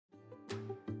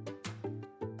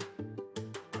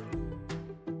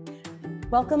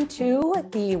Welcome to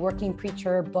the Working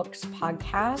Preacher Books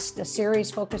podcast, a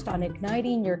series focused on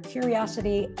igniting your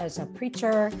curiosity as a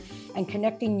preacher and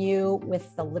connecting you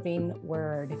with the living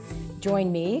word.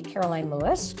 Join me, Karoline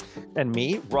Lewis. And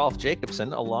me, Rolf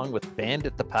Jacobson, along with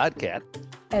Bandit the Podcat,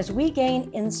 as we gain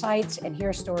insights and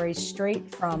hear stories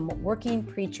straight from working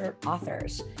preacher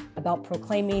authors about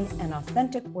proclaiming an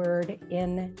authentic word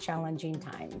in challenging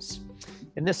times.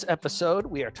 In this episode,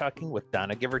 we are talking with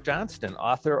Donna Giver-Johnston,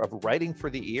 author of Writing for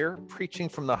the Ear, Preaching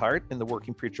from the Heart in the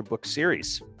Working Preacher Book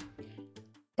series.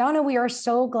 Donna, we are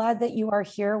so glad that you are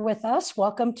here with us.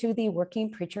 Welcome to the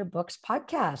Working Preacher Books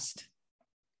podcast.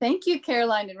 Thank you,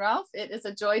 Karoline and Rolf. It is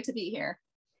a joy to be here.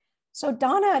 So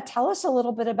Donna, tell us a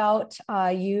little bit about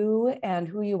you and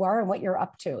who you are and what you're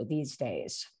up to these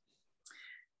days.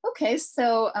 Okay,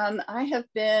 so I have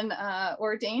been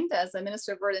ordained as a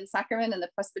minister of word and sacrament in the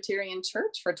Presbyterian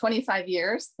Church for 25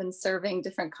 years, been serving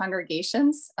different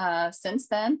congregations since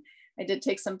then. I did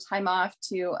take some time off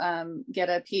to get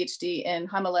a PhD in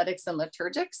homiletics and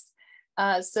liturgics.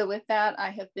 So with that,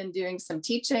 I have been doing some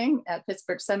teaching at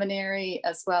Pittsburgh Seminary,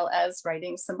 as well as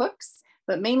writing some books.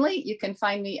 But mainly, you can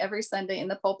find me every Sunday in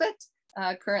the pulpit,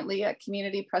 currently at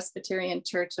Community Presbyterian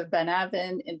Church of Ben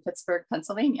Avon in Pittsburgh,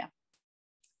 Pennsylvania.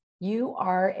 You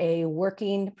are a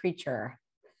working preacher.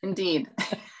 Indeed.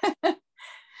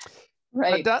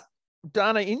 Right.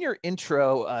 Donna, in your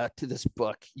intro to this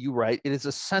book, you write, it is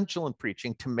essential in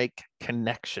preaching to make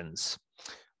connections.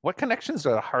 What connections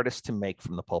are the hardest to make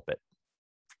from the pulpit?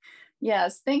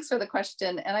 Yes, thanks for the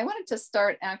question. And I wanted to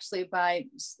start actually by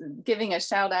giving a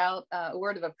shout out, a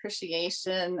word of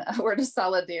appreciation, a word of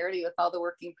solidarity with all the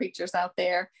working preachers out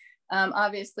there.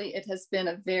 Obviously, it has been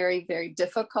a very, very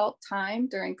difficult time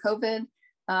during COVID,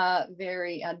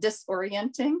 very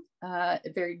disorienting,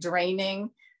 very draining.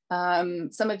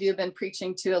 Some of you have been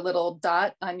preaching to a little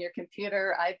dot on your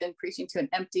computer. I've been preaching to an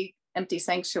empty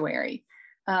sanctuary.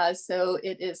 So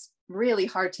it is really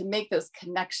hard to make those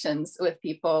connections with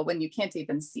people when you can't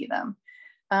even see them.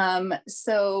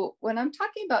 So when I'm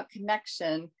talking about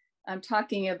connection, I'm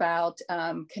talking about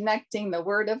connecting the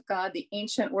word of God, the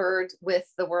ancient word, with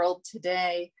the world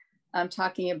today. I'm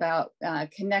talking about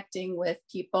connecting with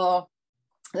people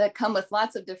that come with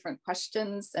lots of different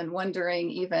questions and wondering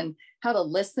even how to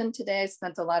listen today. I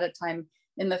spent a lot of time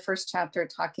in the first chapter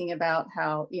talking about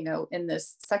how, in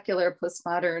this secular,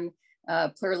 postmodern,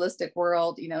 pluralistic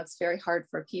world, it's very hard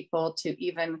for people to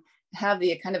even have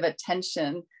the kind of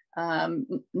attention,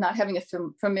 not having a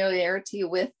familiarity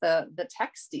with the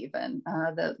text, even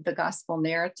the gospel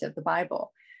narrative, the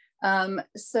Bible.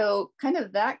 So kind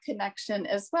of that connection,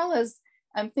 as well as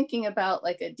I'm thinking about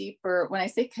like a deeper, when I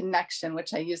say connection,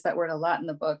 which I use that word a lot in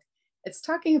the book, it's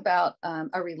talking about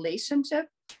a relationship,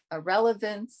 a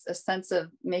relevance, a sense of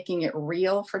making it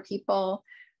real for people,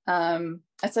 a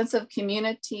sense of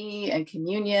community and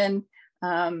communion,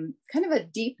 kind of a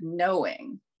deep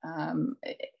knowing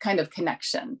kind of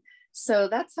connection. So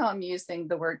that's how I'm using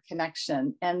the word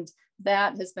connection. And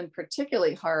that has been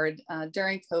particularly hard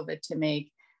during COVID to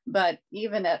make, but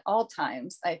even at all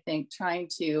times, I think trying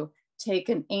to take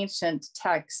an ancient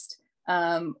text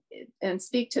and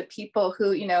speak to people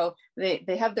who,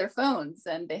 they have their phones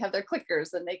and they have their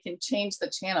clickers and they can change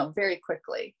the channel very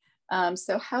quickly.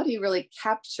 So how do you really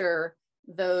capture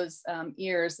those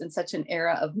ears in such an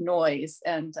era of noise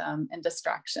and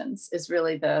distractions is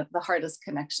really the hardest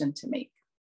connection to make.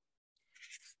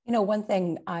 One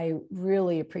thing I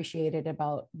really appreciated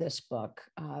about this book,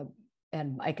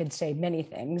 and I could say many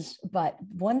things, but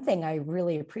one thing I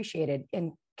really appreciated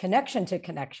in connection to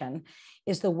connection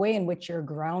is the way in which you're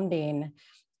grounding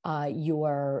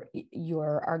your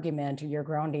argument, or you're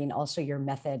grounding also your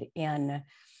method in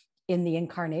the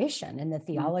incarnation, in the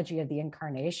theology of the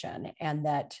incarnation, and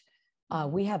that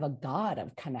we have a God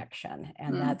of connection.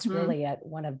 And that's really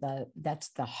that's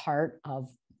the heart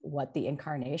of what the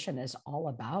incarnation is all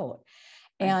about.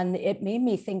 And it made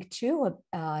me think too,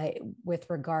 with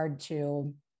regard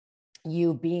to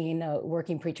you being a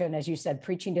working preacher, and as you said,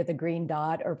 preaching to the green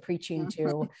dot or preaching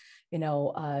to,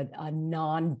 a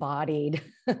non-bodied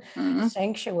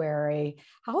sanctuary.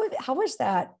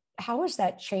 How has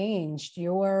that changed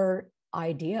your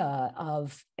idea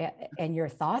of and your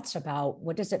thoughts about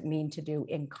what does it mean to do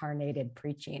incarnated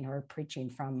preaching, or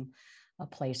preaching from a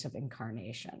place of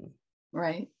incarnation?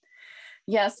 Right.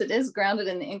 Yes, it is grounded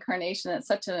in the incarnation. It's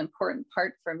such an important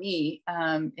part for me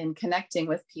in connecting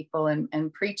with people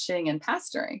and preaching and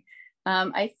pastoring.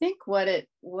 I think what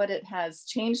it has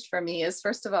changed for me is,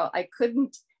 first of all, I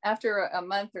couldn't, after a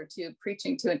month or two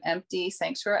preaching to an empty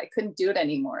sanctuary, I couldn't do it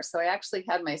anymore. So I actually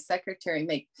had my secretary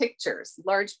make pictures,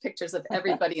 large pictures of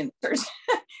everybody in the church.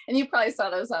 And you probably saw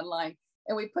those online.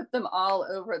 and we put them all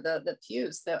over the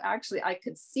pews. So actually I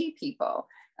could see people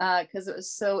because it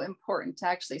was so important to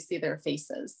actually see their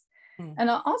faces.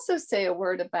 And I'll also say a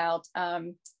word about,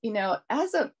 as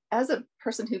a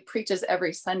person who preaches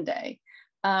every Sunday,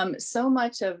 so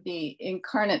much of the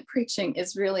incarnate preaching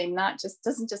is really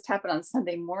doesn't just happen on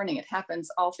Sunday morning. It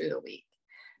happens all through the week.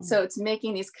 So it's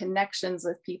making these connections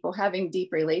with people, having deep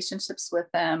relationships with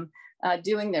them,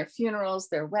 doing their funerals,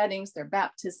 their weddings, their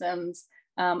baptisms,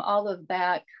 all of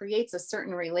that creates a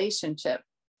certain relationship.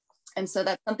 And so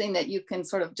that's something that you can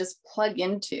sort of just plug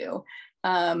into.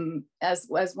 As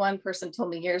one person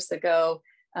told me years ago,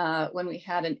 when we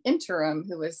had an interim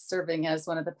who was serving as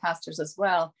one of the pastors as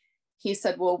well, he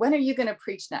said, well, when are you going to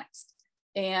preach next?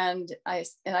 And I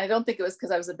don't think it was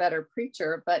because I was a better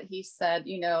preacher, but he said,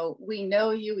 we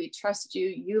know you, we trust you,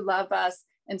 you love us.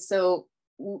 And so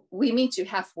we meet you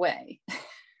halfway.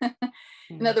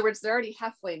 In other words, they're already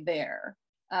halfway there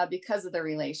because of the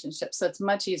relationship. So it's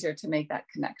much easier to make that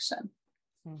connection.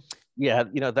 Yeah,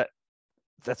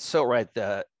 that's so right.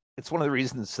 It's one of the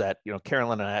reasons that,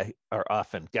 Karoline and I are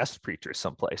often guest preachers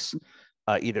someplace,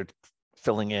 either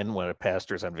filling in when a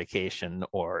pastor's on vacation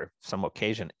or some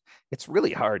occasion. It's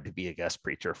really hard to be a guest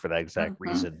preacher for that exact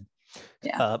reason.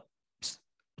 Yeah.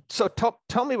 So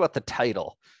tell me about the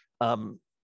title.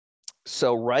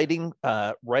 So writing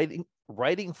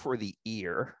for the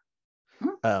ear.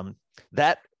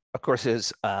 That, of course,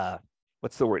 is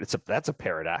what's the word? That's a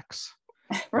paradox.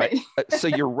 Right. So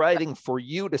you're writing for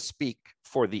you to speak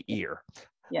for the ear.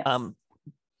 Yes.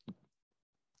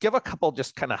 Give a couple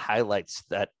just kind of highlights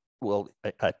that will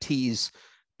tease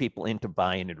people into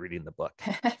buying and reading the book,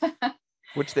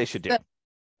 which they should do.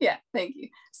 Yeah, thank you.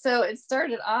 So it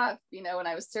started off, when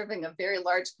I was serving a very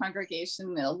large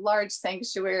congregation in a large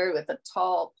sanctuary with a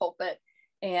tall pulpit.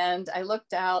 And I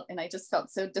looked out and I just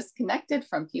felt so disconnected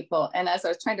from people. And as I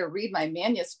was trying to read my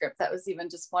manuscript, that was even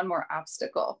just one more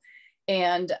obstacle.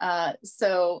 And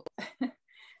so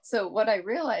what I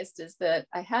realized is that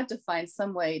I had to find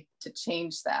some way to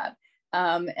change that.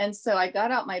 And so I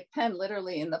got out my pen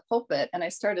literally in the pulpit and I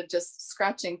started just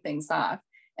scratching things off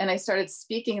and I started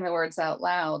speaking the words out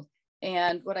loud.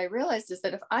 And what I realized is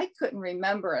that if I couldn't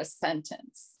remember a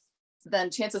sentence, then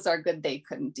chances are good they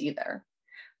couldn't either.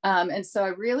 And so I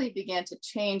really began to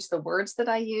change the words that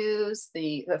I use,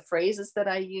 the phrases that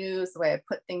I use, the way I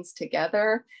put things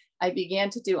together. I began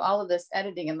to do all of this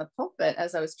editing in the pulpit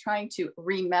as I was trying to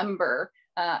remember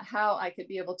how I could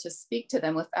be able to speak to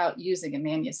them without using a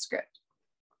manuscript.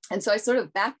 And so I sort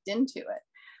of backed into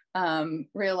it,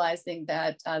 realizing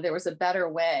that there was a better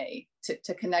way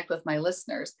to connect with my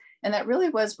listeners. And that really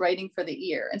was writing for the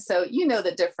ear. And so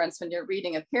the difference when you're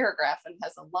reading a paragraph and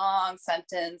has a long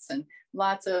sentence and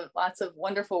lots of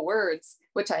wonderful words,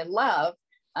 which I love,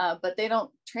 but they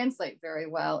don't translate very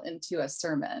well into a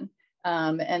sermon.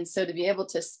 And so to be able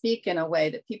to speak in a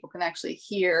way that people can actually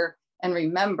hear and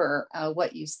remember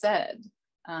what you said,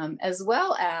 as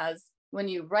well as when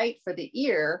you write for the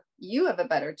ear, you have a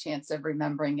better chance of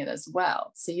remembering it as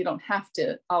well. So you don't have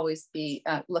to always be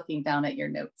looking down at your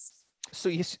notes. So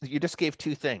you just gave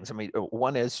two things. I mean,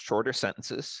 one is shorter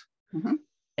sentences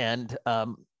and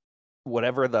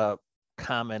whatever the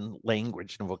common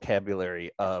language and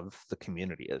vocabulary of the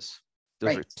community is.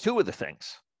 Those are two of the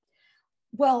things.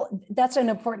 Well, that's an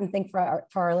important thing for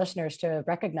our listeners to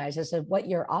recognize is that what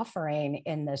you're offering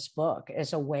in this book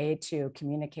is a way to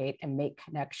communicate and make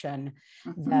connection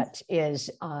that is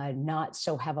not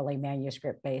so heavily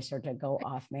manuscript based or to go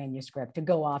off manuscript, to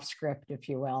go off script, if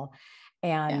you will,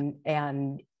 and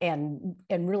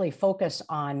really focus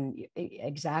on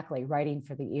exactly writing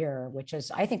for the ear, which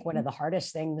is, I think, one of the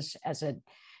hardest things as a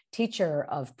teacher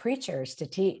of preachers to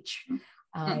teach.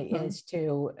 Is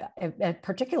to,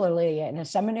 particularly in a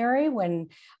seminary when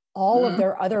all of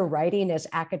their other writing is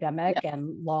academic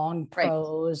and long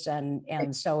prose.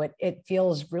 And so it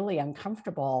feels really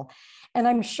uncomfortable. And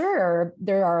I'm sure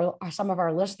there are some of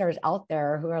our listeners out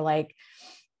there who are like,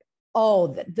 oh,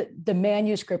 the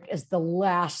manuscript is the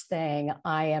last thing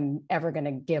I am ever going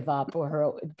to give up,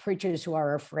 or preachers who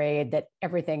are afraid that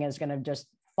everything is going to just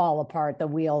fall apart. The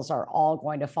wheels are all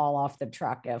going to fall off the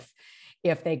truck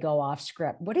if they go off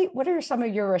script. What are some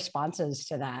of your responses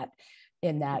to that,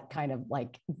 in that kind of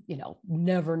like,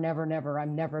 never,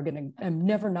 I'm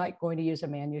never not going to use a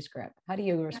manuscript? How do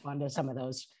you respond to some of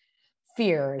those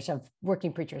fears of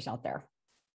working preachers out there?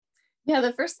 Yeah,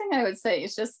 the first thing I would say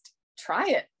is just try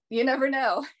it. You never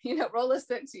know, roll a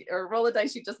 6 or roll a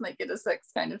dice, you just might get a 6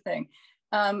 kind of thing.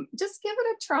 Just give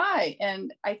it a try.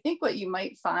 And I think what you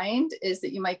might find is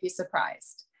that you might be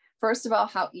surprised. First of all,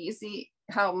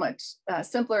 how much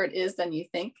simpler it is than you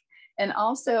think. and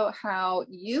also how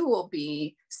you will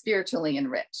be spiritually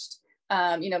enriched.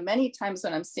 Many times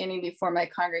when I'm standing before my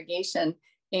congregation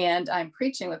and I'm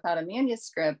preaching without a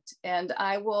manuscript, and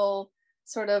I will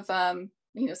sort of,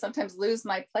 sometimes lose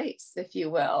my place, if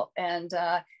you will, and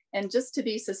just to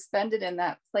be suspended in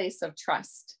that place of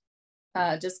trust,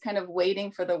 just kind of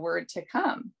waiting for the word to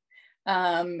come,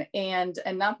 and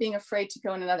not being afraid to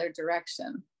go in another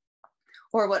direction.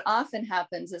 Or what often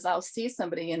happens is I'll see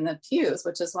somebody in the pews,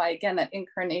 which is why, again, that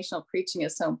incarnational preaching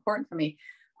is so important for me.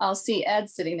 I'll see Ed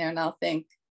sitting there and I'll think,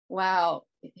 wow,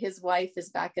 his wife is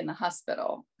back in the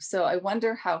hospital. So I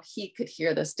wonder how he could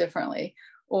hear this differently.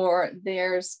 Or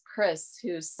there's Chris,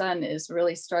 whose son is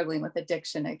really struggling with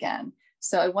addiction again.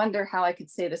 So I wonder how I could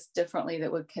say this differently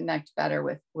that would connect better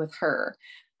with her.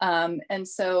 And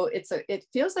so it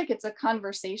feels like it's a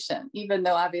conversation, even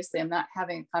though obviously I'm not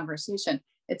having a conversation.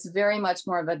 It's very much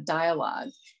more of a dialogue.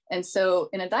 And so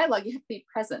in a dialogue, you have to be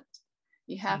present.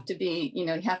 You have to be, you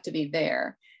have to be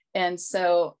there. And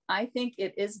so I think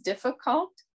it is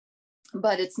difficult,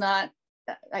 but it's not,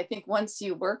 I think once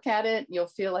you work at it, you'll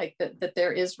feel like that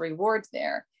there is reward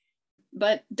there.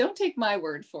 But don't take my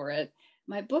word for it.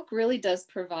 My book really does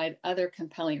provide other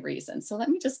compelling reasons. So let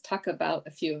me just talk about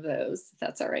a few of those, if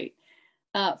that's all right.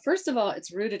 First of all,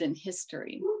 it's rooted in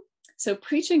history. So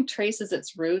preaching traces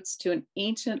its roots to an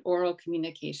ancient oral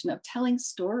communication of telling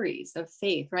stories of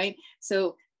faith, right?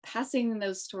 So passing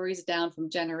those stories down from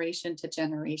generation to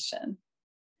generation.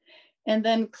 And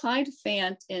then Clyde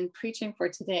Fant, in Preaching for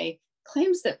Today,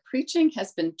 claims that preaching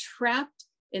has been trapped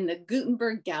in the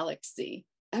Gutenberg galaxy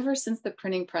ever since the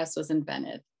printing press was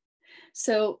invented.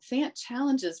 So Fant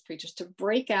challenges preachers to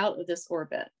break out of this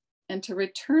orbit and to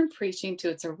return preaching to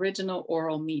its original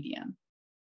oral medium.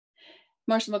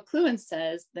 Marshall McLuhan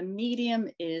says the medium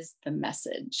is the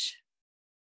message.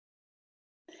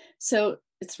 So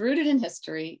it's rooted in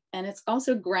history, and it's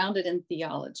also grounded in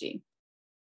theology.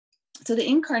 So the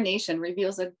incarnation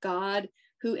reveals a God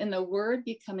who, in the Word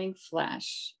becoming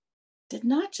flesh, did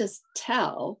not just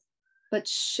tell, but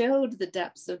showed the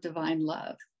depths of divine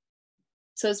love.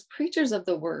 So as preachers of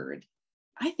the Word,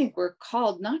 I think we're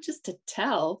called not just to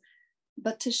tell,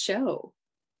 but to show.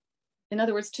 In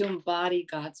other words, to embody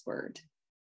God's Word.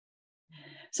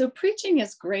 So preaching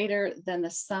is greater than the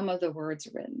sum of the words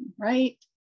written, right?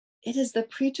 It is the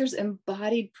preacher's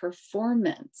embodied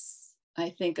performance,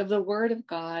 I think, of the Word of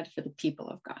God for the people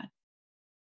of God.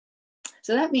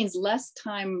 So that means less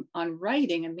time on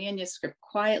writing a manuscript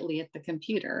quietly at the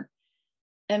computer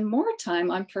and more time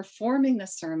on performing the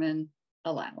sermon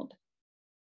aloud.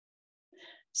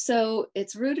 So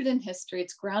it's rooted in history,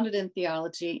 it's grounded in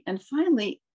theology, and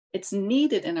finally, it's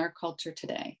needed in our culture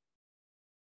today.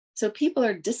 So people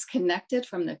are disconnected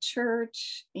from the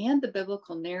church and the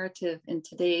biblical narrative in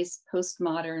today's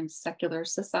postmodern secular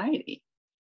society.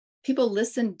 People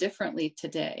listen differently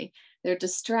today. They're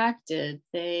distracted.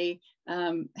 They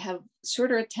have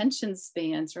shorter attention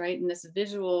spans, right? In this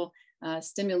visual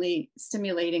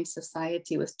stimulating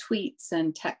society with tweets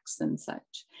and texts and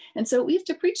such. And so we have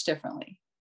to preach differently.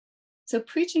 So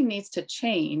preaching needs to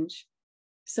change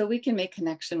so we can make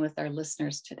connection with our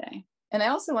listeners today. And I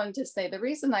also wanted to say the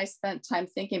reason I spent time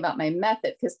thinking about my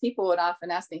method, because people would often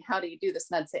ask me, how do you do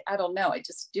this? And I'd say, I don't know, I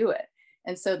just do it.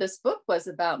 And so this book was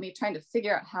about me trying to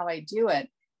figure out how I do it.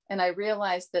 And I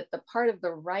realized that the part of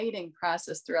the writing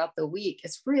process throughout the week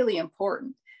is really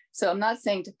important. So I'm not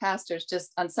saying to pastors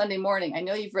just on Sunday morning, I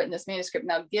know you've written this manuscript,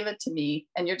 now give it to me,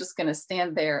 and you're just going to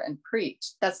stand there and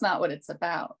preach. That's not what it's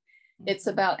about. It's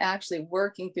about actually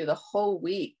working through the whole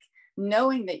week,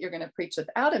 knowing that you're going to preach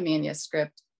without a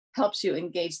manuscript helps you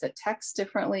engage the text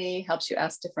differently, helps you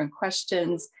ask different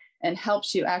questions, and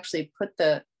helps you actually put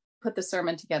the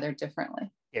sermon together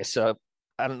differently. Yeah, so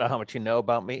I don't know how much you know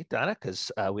about me, Donna, because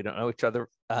we don't know each other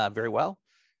very well,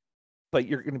 but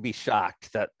you're going to be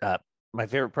shocked that my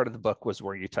favorite part of the book was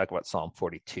where you talk about Psalm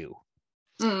 42.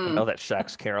 I know that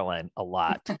shocks Karoline a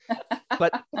lot,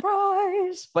 but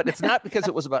Surprise! But it's not because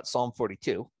it was about Psalm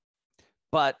 42,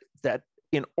 but that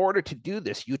in order to do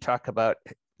this, you talk about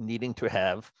needing to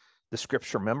have the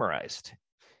scripture memorized,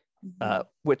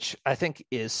 which I think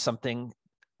is something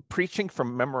preaching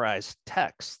from memorized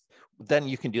text. Then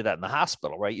you can do that in the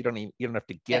hospital, right? You don't have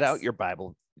to get out your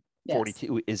Bible.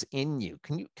 42 is in you.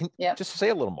 Can you just say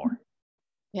a little more?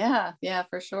 Yeah,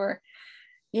 for sure.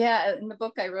 Yeah, in the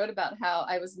book I wrote about how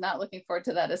I was not looking forward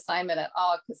to that assignment at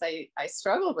all because I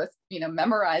struggled with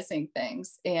memorizing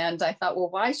things, and I thought, well,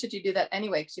 why should you do that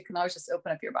anyway? Because you can always just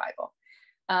open up your Bible.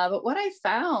 But what I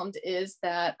found is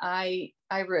that I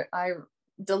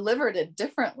delivered it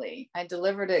differently. I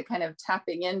delivered it kind of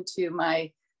tapping into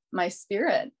my my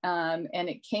spirit. And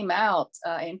it came out,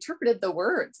 I interpreted the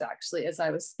words actually as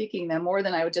I was speaking them more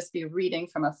than I would just be reading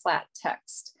from a flat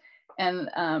text. And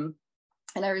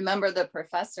I remember the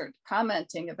professor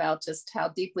commenting about just how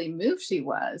deeply moved she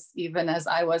was, even as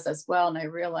I was as well. And I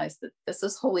realized that this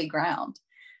is holy ground.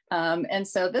 And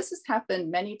so this has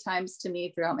happened many times to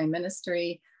me throughout my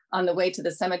ministry. On the way to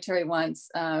the cemetery once,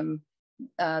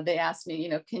 they asked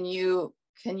me, can you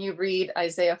read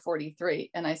Isaiah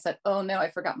 43? And I said, oh no,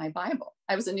 I forgot my Bible.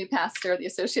 I was a new pastor, the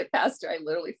associate pastor. I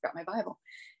literally forgot my Bible.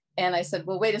 And I said,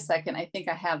 well, wait a second. I think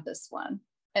I have this one.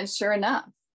 And sure enough,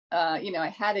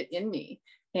 I had it in me.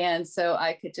 And so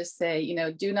I could just say,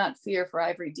 do not fear, for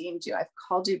I've redeemed you. I've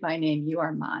called you by name. You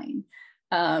are mine.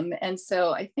 And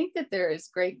so I think that there is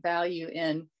great value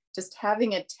in just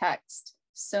having a text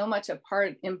so much a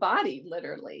part, embodied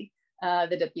literally,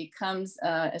 that it becomes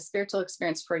a spiritual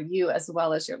experience for you as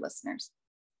well as your listeners.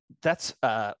 That's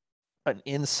an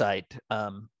insight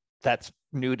that's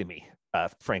new to me,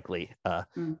 frankly,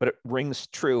 but it rings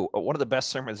true. One of the best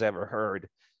sermons I ever heard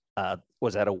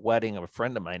was at a wedding of a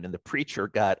friend of mine, and the preacher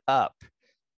got up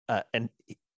and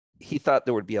he thought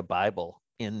there would be a Bible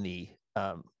in the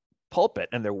pulpit,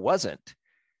 and there wasn't.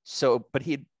 So, but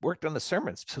he had worked on the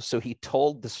sermons. So he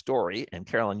told the story, and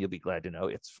Karoline, you'll be glad to know,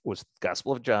 it was the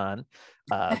Gospel of John,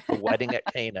 the wedding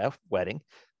at Cana wedding.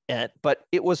 But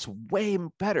it was way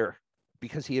better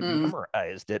because he had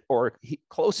memorized it, or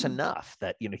close enough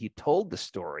that, he told the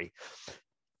story.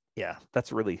 Yeah,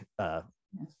 that's really,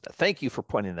 thank you for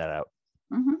pointing that out.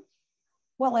 Mm-hmm.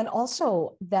 Well, and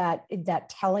also that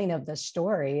telling of the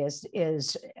story is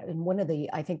one of the,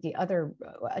 I think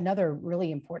another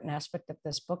really important aspect of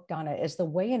this book, Donna, is the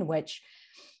way in which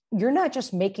you're not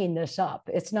just making this up.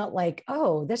 It's not like,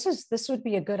 oh, this would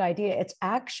be a good idea. It's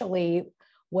actually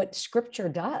what Scripture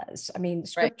does. I mean,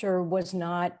 Scripture was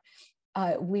not,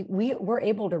 we were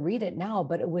able to read it now,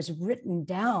 but it was written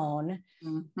down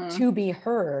to be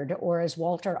heard, or as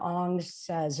Walter Ong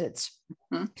says,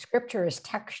 Scripture is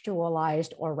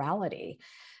textualized orality.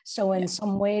 So in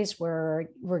some ways, we're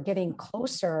getting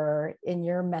closer in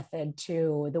your method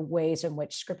to the ways in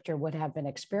which Scripture would have been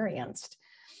experienced.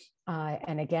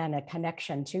 And again, a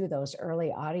connection to those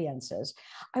early audiences.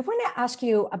 I want to ask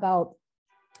you about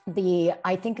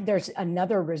I think there's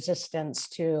another resistance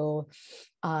to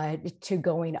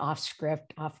going off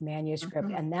script, off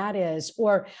manuscript, and that is,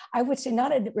 or I would say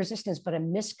not a resistance, but a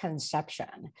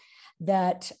misconception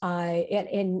that,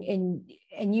 and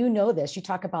this, you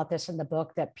talk about this in the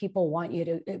book, that people want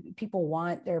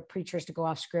their preachers to go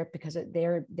off script because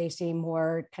they seem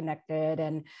more connected,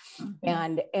 and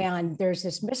there's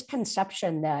this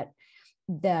misconception that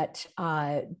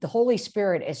the Holy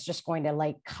Spirit is just going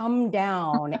to come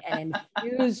down and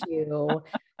infuse you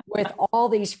with all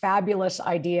these fabulous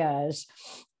ideas,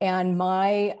 and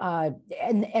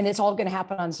and it's all going to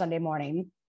happen on Sunday morning,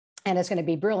 and it's going to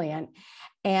be brilliant.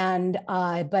 And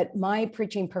but my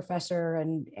preaching professor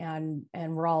and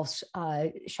Rolf's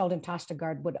Sheldon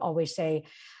Tostegard would always say,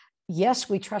 yes,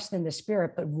 we trust in the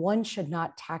Spirit, but one should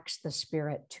not tax the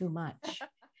Spirit too much.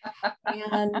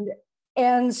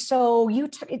 And so you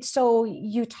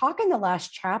talk in the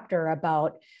last chapter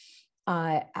about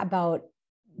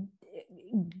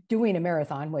doing a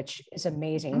marathon, which is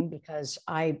amazing because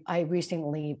I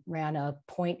recently ran a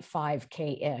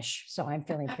 0.5K-ish, so I'm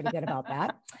feeling pretty good about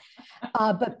that.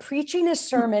 But preaching a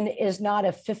sermon is not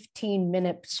a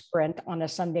 15-minute sprint on a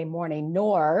Sunday morning,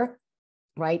 nor,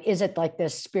 is it like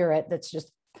this Spirit that's just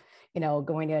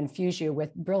going to infuse you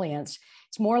with brilliance.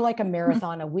 It's more like a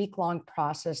marathon, a week-long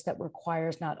process that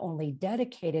requires not only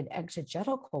dedicated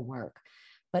exegetical work,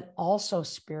 but also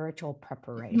spiritual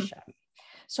preparation.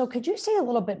 So could you say a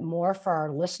little bit more for our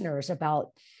listeners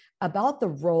about the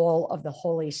role of the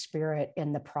Holy Spirit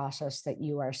in the process that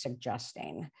you are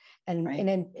suggesting? And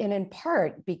in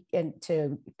part,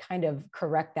 to kind of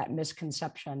correct that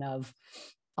misconception of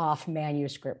off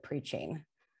manuscript preaching.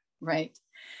 Right.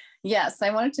 Yes, I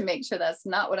wanted to make sure that's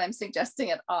not what I'm suggesting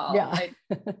at all. Yeah.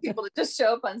 People to just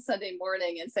show up on Sunday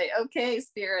morning and say, okay,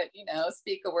 Spirit,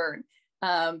 speak a word.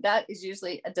 That is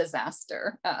usually a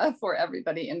disaster for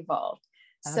everybody involved.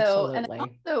 Absolutely. So, and I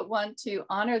also want to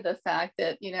honor the fact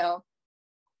that, we're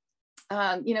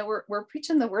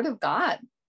preaching the word of God,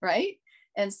 right?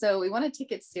 And so we want to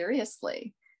take it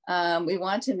seriously. We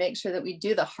want to make sure that we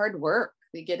do the hard work.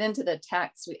 We get into the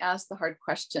text, we ask the hard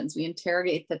questions, we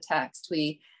interrogate the text,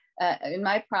 in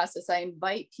my process, I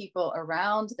invite people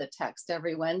around the text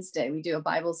every Wednesday. We do a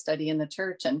Bible study in the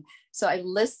church. And so I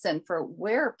listen for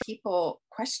where are people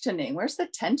questioning, where's the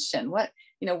tension? What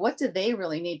do they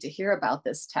really need to hear about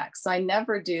this text? So I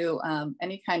never do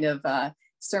any kind of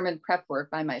sermon prep work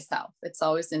by myself. It's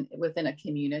always within a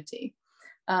community.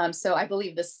 So I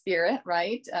believe the Spirit,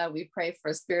 right? We pray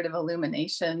for a spirit of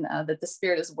illumination, that the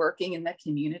Spirit is working in the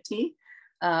community.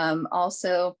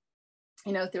 Also,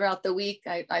 throughout the week,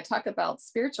 I talk about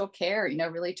spiritual care,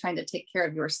 really trying to take care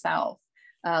of yourself,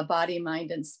 body,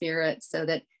 mind, and spirit, so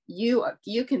that you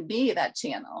can be that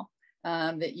channel,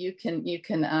 that you can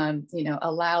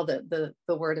allow the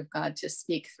Word of God to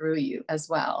speak through you as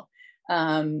well.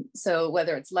 So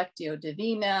whether it's Lectio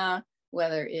Divina,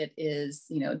 whether it is,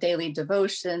 daily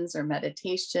devotions or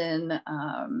meditation,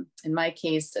 in my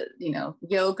case,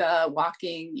 yoga,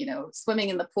 walking, swimming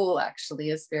in the pool actually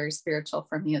is very spiritual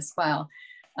for me as well.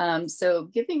 So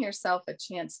giving yourself a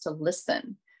chance to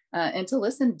listen, and to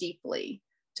listen deeply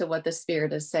to what the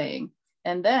Spirit is saying.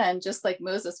 And then, just like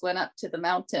Moses went up to the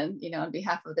mountain, on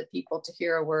behalf of the people to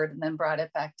hear a word and then brought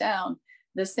it back down,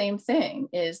 the same thing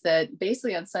is that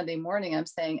basically on Sunday morning, I'm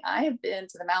saying, I have been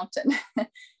to the mountain.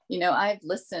 I've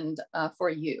listened for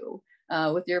you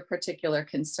with your particular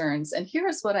concerns, and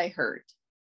here's what I heard.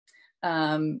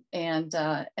 And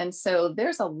so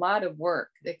there's a lot of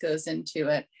work that goes into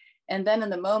it. And then in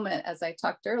the moment, as I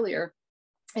talked earlier,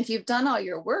 if you've done all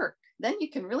your work, then you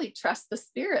can really trust the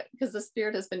Spirit, because the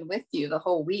Spirit has been with you the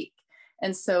whole week.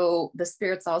 And so the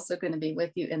Spirit's also going to be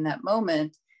with you in that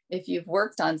moment. If you've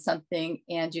worked on something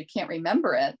and you can't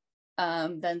remember it,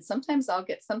 then sometimes I'll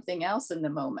get something else in the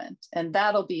moment, and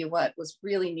that'll be what was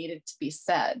really needed to be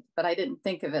said, but I didn't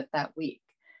think of it that week.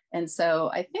 And so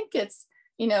I think it's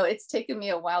taken me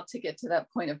a while to get to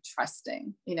that point of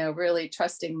trusting, really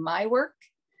trusting my work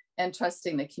and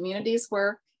trusting the community's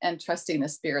work and trusting the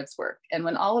Spirit's work. And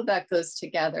when all of that goes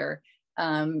together,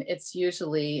 it's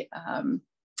usually,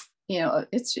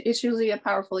 it's usually a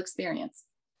powerful experience.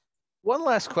 One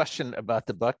last question about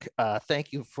the book.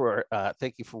 Thank you for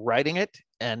writing it,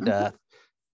 and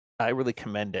I really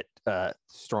commend it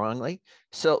strongly.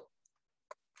 So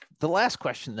the last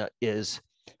question is,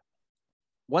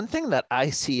 one thing that I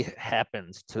see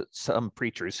happens to some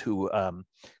preachers who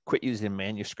quit using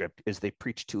manuscript is they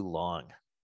preach too long.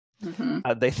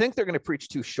 They think they're going to preach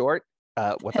too short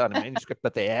without a manuscript,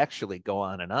 but they actually go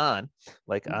on and on,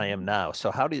 like I am now.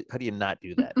 So how do you not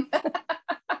do that?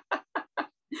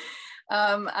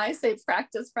 I say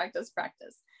practice, practice,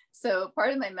 practice. So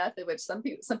part of my method, which some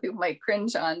people might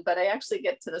cringe on, but I actually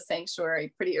get to the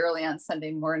sanctuary pretty early on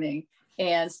Sunday morning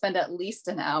and spend at least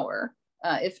an hour,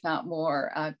 if not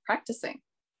more, practicing.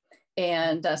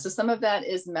 And so some of that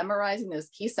is memorizing those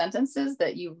key sentences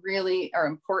that you really are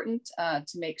important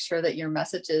to make sure that your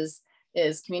message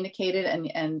is communicated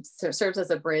and serves as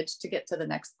a bridge to get to the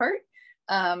next part.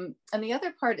 And the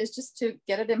other part is just to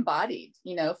get it embodied,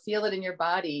 feel it in your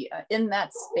body, in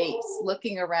that space,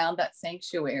 looking around that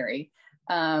sanctuary.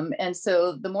 And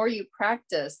so the more you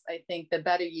practice, I think the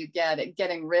better you get at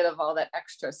getting rid of all that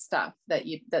extra stuff that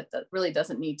really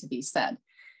doesn't need to be said.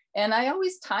 And I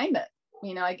always time it.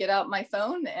 I get out my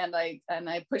phone and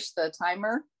I push the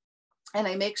timer, and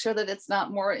I make sure that it's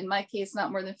not more, in my case,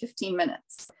 not more than 15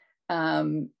 minutes.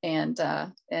 And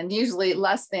usually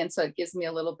less than, so it gives me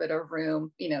a little bit of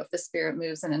room, if the Spirit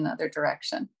moves in another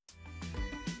direction.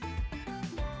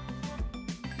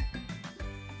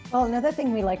 Well, another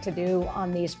thing we like to do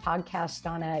on these podcasts,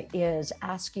 Donna, is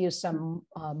ask you some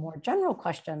more general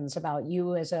questions about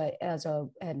you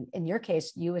and in your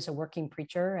case, you as a working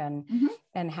preacher,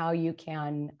 and how you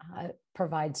can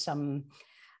provide some,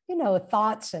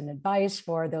 thoughts and advice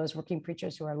for those working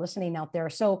preachers who are listening out there.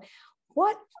 So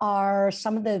what are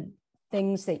some of the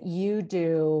things that you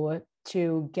do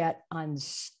to get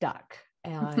unstuck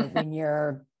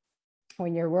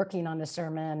when you're working on a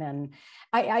sermon? And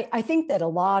I think that a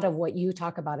lot of what you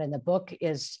talk about in the book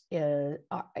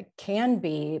can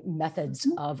be methods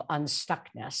of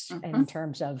unstuckness in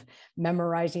terms of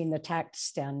memorizing the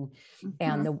text and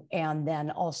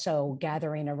then also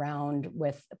gathering around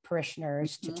with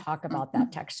parishioners to talk about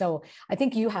that text. So I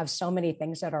think you have so many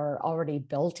things that are already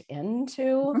built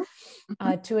into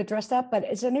to address that.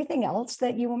 But is there anything else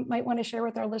that you might want to share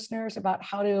with our listeners about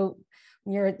how to,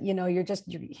 you're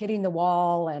hitting the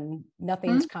wall and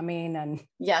nothing's coming? And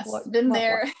yes, been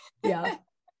there. Yeah.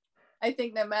 I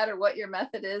think no matter what your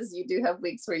method is, you do have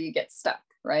weeks where you get stuck,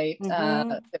 right?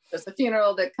 If there's a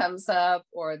funeral that comes up,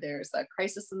 or there's a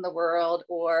crisis in the world,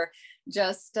 or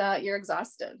just you're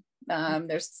exhausted.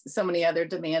 There's so many other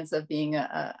demands of being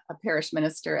a parish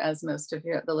minister, as most of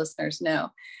the listeners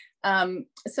know.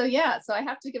 So I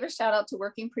have to give a shout out to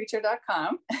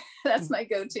workingpreacher.com. That's my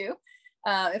go-to.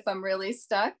 If I'm really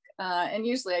stuck, and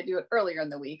usually I do it earlier in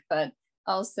the week, but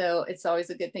also it's always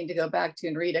a good thing to go back to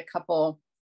and read a couple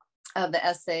the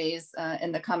essays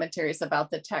and the commentaries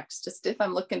about the text, just if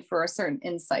I'm looking for a certain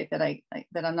insight that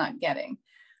I'm not getting.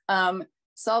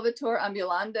 Solvitur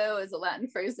ambulando is a Latin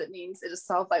phrase that means it is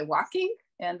solved by walking.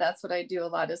 And that's what I do a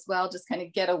lot as well. Just kind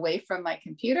of get away from my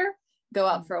computer, go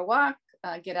out for a walk,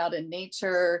 get out in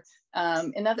nature.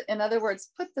 In other words,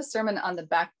 put the sermon on the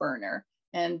back burner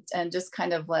and just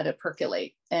kind of let it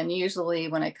percolate. And usually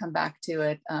when I come back to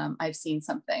it, I've seen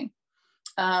something.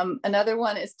 Another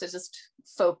one is to just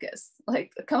focus,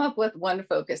 like come up with one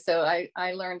focus. So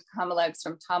I learned homiletics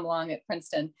from Tom Long at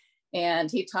Princeton,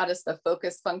 and he taught us the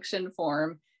focus function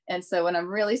form. And so when I'm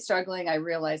really struggling, I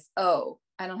realize, oh,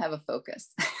 I don't have a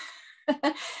focus.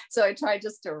 So I try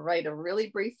just to write a really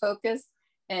brief focus,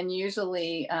 and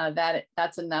usually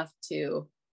that's enough to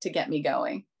get me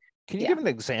going. Can you give an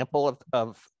example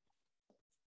of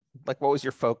like, what was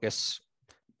your focus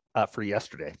for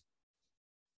yesterday?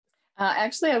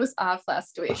 Actually, I was off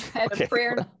last week. I had a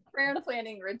prayer and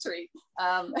planning retreat.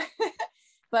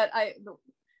 But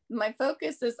my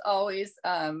focus is always,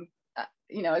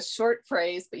 a short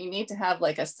phrase, but you need to have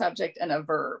like a subject and a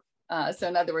verb. So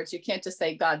in other words, you can't just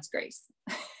say God's grace.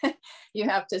 You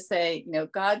have to say,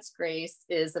 God's grace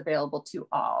is available to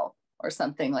all, or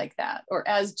something like that. Or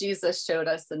as Jesus showed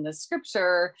us in the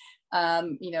scripture,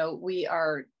 we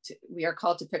are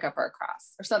called to pick up our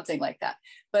cross, or something like that.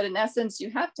 But in essence, you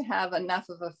have to have enough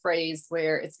of a phrase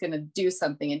where it's going to do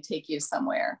something and take you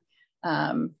somewhere,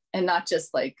 and not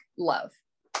just like love.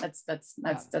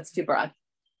 That's too broad.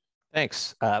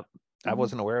 Thanks. I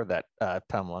wasn't aware of that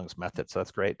Tom Long's method, so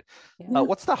that's great. Yeah.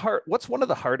 What's one of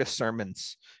the hardest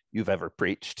sermons you've ever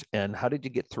preached, and how did you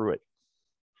get through it?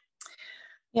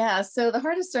 Yeah, so the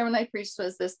hardest sermon I preached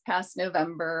was this past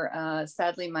November.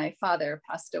 Sadly, my father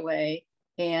passed away,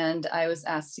 and I was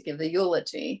asked to give the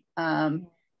eulogy.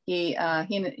 He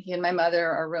and my mother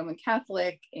are Roman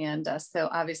Catholic, and so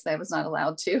obviously I was not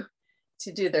allowed to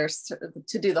do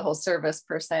the whole service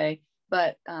per se.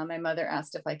 But my mother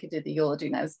asked if I could do the eulogy,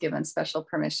 and I was given special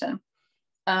permission.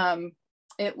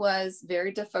 It was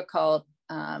very difficult.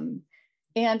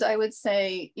 And I would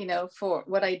say, for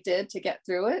what I did to get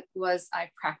through it was I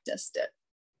practiced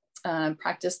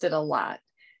it a lot.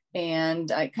 And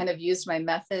I kind of used my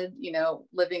method,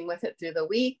 living with it through the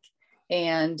week,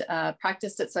 and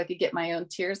practiced it so I could get my own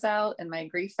tears out and my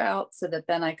grief out, so that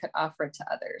then I could offer it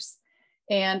to others.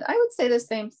 And I would say the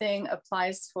same thing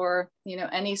applies for,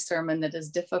 any sermon that is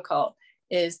difficult,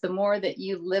 is the more that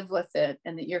you live with it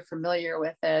and that you're familiar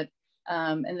with it,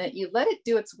 and that you let it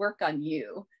do its work on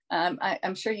you.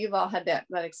 I'm sure you've all had that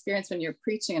experience when you're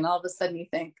preaching and all of a sudden you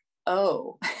think,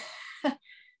 oh,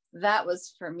 that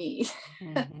was for me.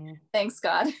 Mm-hmm. Thanks,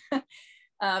 God.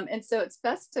 And so it's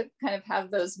best to kind of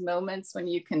have those moments when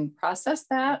you can process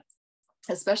that,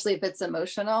 especially if it's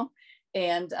emotional.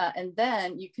 And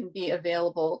then you can be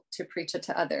available to preach it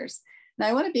to others. Now,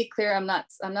 I want to be clear. I'm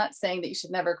not saying that you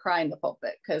should never cry in the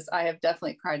pulpit, because I have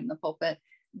definitely cried in the pulpit,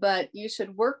 but you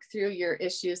should work through your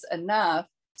issues enough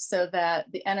so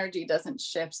that the energy doesn't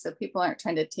shift. So people aren't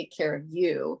trying to take care of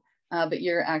you, but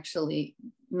you're actually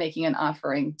making an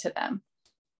offering to them.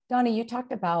 Donna, you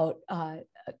talked about a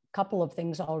couple of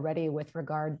things already with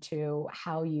regard to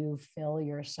how you fill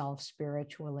yourself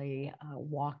spiritually,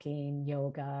 walking,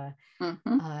 yoga,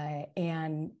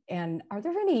 and are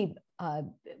there any?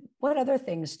 What other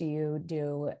things do you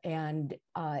do? And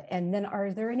then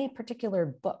are there any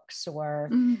particular books or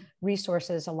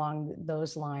resources along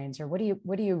those lines, or what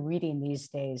are you reading these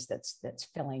days that's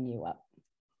filling you up?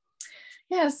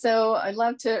 Yeah, so I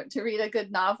love to read a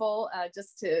good novel,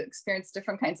 just to experience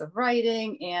different kinds of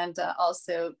writing, and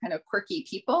also kind of quirky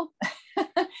people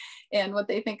and what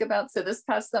they think about. So this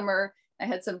past summer, I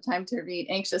had some time to read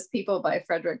Anxious People by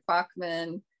Frederick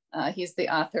Bachman. He's the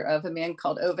author of A Man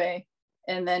Called Ove,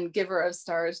 and then Giver of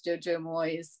Stars, Jojo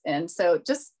Moyes. And so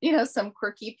just, some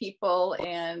quirky people,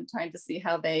 and trying to see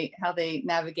how they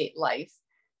navigate life,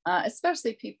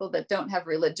 especially people that don't have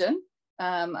religion.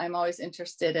 I'm always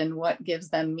interested in what gives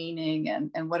them meaning,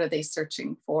 and what are they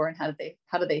searching for, and how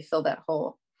do they fill that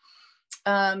hole.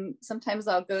 Sometimes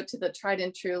I'll go to the tried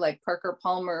and true, like Parker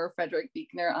Palmer, Frederick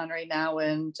Buechner, Henri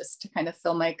Nouwen, just to kind of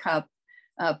fill my cup.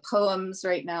 Poems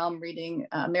right now, I'm reading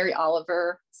Mary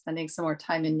Oliver, spending some more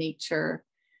time in nature.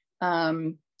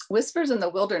 Whispers in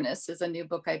the Wilderness is a new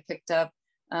book I picked up,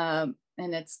 and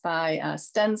it's by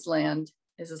Stensland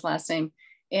is his last name.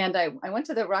 And I went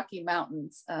to the Rocky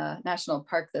Mountains National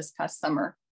Park this past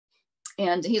summer,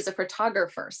 and he's a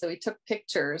photographer. So he took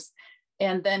pictures,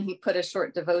 and then he put a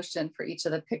short devotion for each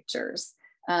of the pictures.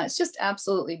 It's just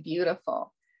absolutely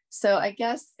beautiful. So I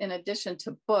guess in addition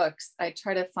to books, I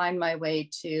try to find my way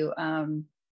to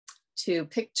to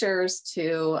pictures,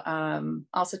 to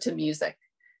also to music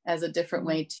as a different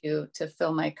way to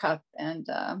fill my cup. And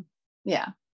yeah,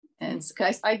 and so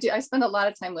I spend a lot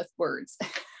of time with words.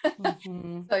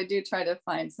 So I do try to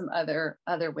find some other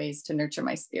ways to nurture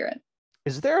my spirit.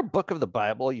 Is there a book of the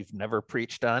Bible you've never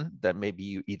preached on that maybe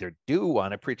you either do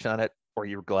want to preach on it or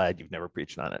you're glad you've never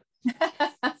preached on it?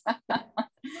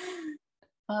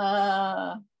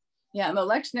 Yeah, I'm a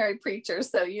lectionary preacher,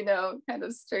 so, kind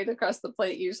of straight across the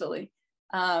plate usually.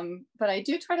 But I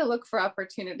do try to look for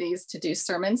opportunities to do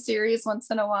sermon series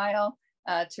once in a while,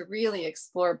 to really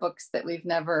explore books that we've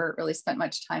never really spent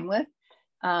much time with.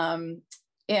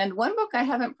 And one book I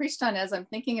haven't preached on, as I'm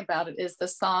thinking about it, is the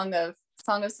Song of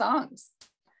Songs.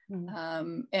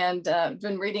 And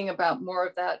been reading about more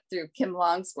of that through Kim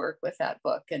Long's work with that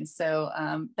book. And so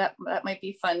that might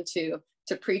be fun to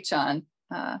preach on,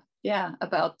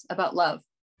 about love.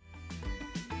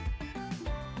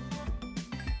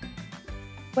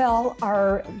 Well,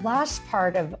 our last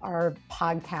part of our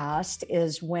podcast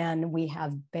is when we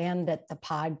have Bandit the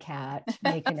Podcat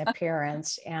make an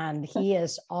appearance, and he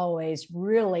is always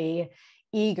really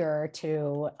eager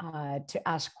to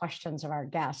ask questions of our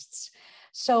guests.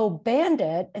 So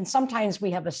Bandit, and sometimes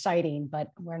we have a sighting,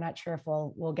 but we're not sure if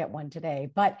we'll get one today.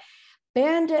 But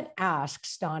Bandit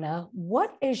asks, Donna,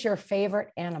 what is your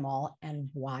favorite animal and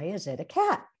why is it a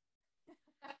cat?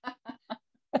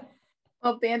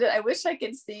 Well, Bandit, I wish I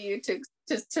could see you to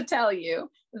tell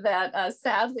you that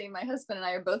sadly, my husband and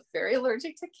I are both very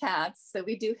allergic to cats. So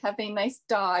we do have a nice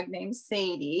dog named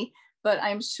Sadie, but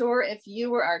I'm sure if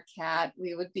you were our cat,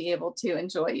 we would be able to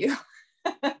enjoy you.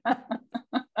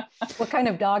 What kind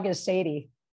of dog is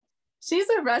Sadie? She's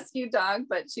a rescue dog,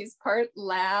 but she's part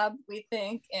lab, we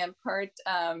think, and part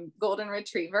golden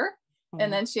retriever.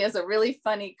 And then she has a really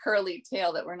funny curly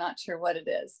tail that we're not sure what it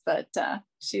is, but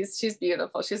she's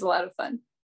beautiful. She's a lot of fun.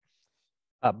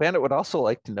 Bandit would also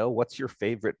like to know, what's your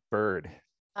favorite bird?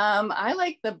 I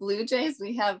like the blue jays.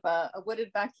 We have a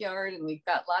wooded backyard, and we've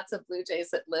got lots of blue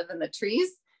jays that live in the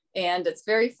trees. And it's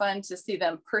very fun to see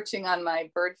them perching on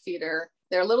my bird feeder.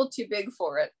 They're a little too big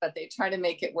for it, but they try to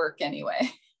make it work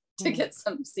anyway to get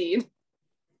some seed.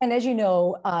 And as you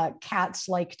know, cats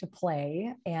like to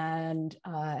play, and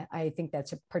I think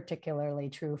that's particularly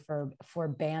true for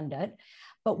Bandit.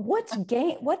 But what's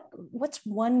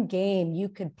one game you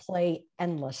could play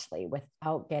endlessly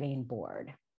without getting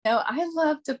bored? I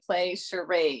love to play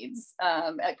charades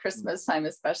at Christmas time,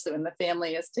 especially when the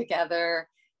family is together.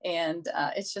 And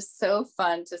it's just so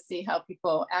fun to see how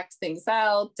people act things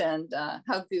out and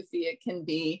how goofy it can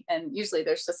be. And usually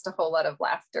there's just a whole lot of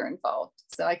laughter involved.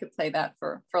 So I could play that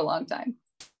for a long time.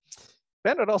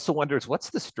 Bandit also wonders,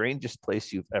 what's the strangest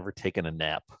place you've ever taken a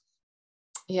nap?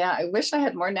 Yeah, I wish I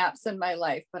had more naps in my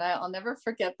life, but I'll never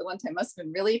forget the one time I must have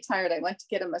been really tired. I went to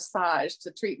get a massage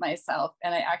to treat myself,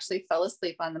 and I actually fell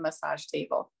asleep on the massage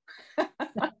table.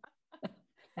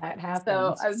 That happens.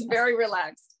 So I was very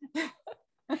relaxed.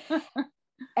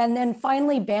 And then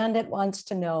finally, Bandit wants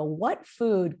to know, what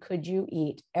food could you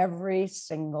eat every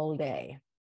single day?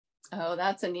 Oh,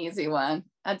 that's an easy one.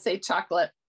 I'd say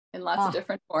chocolate in lots of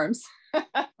different forms.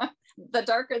 The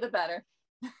darker, the better.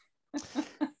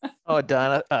 Oh,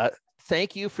 Donna,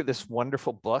 thank you for this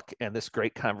wonderful book and this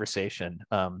great conversation.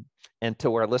 And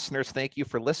to our listeners, thank you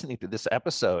for listening to this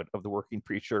episode of the Working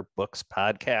Preacher Books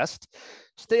podcast.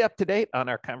 Stay up to date on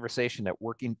our conversation at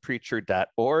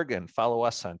workingpreacher.org and follow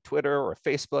us on Twitter or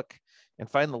Facebook, and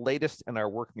find the latest in our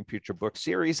Working Preacher book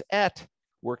series at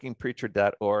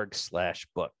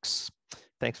workingpreacher.org/books.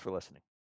 Thanks for listening.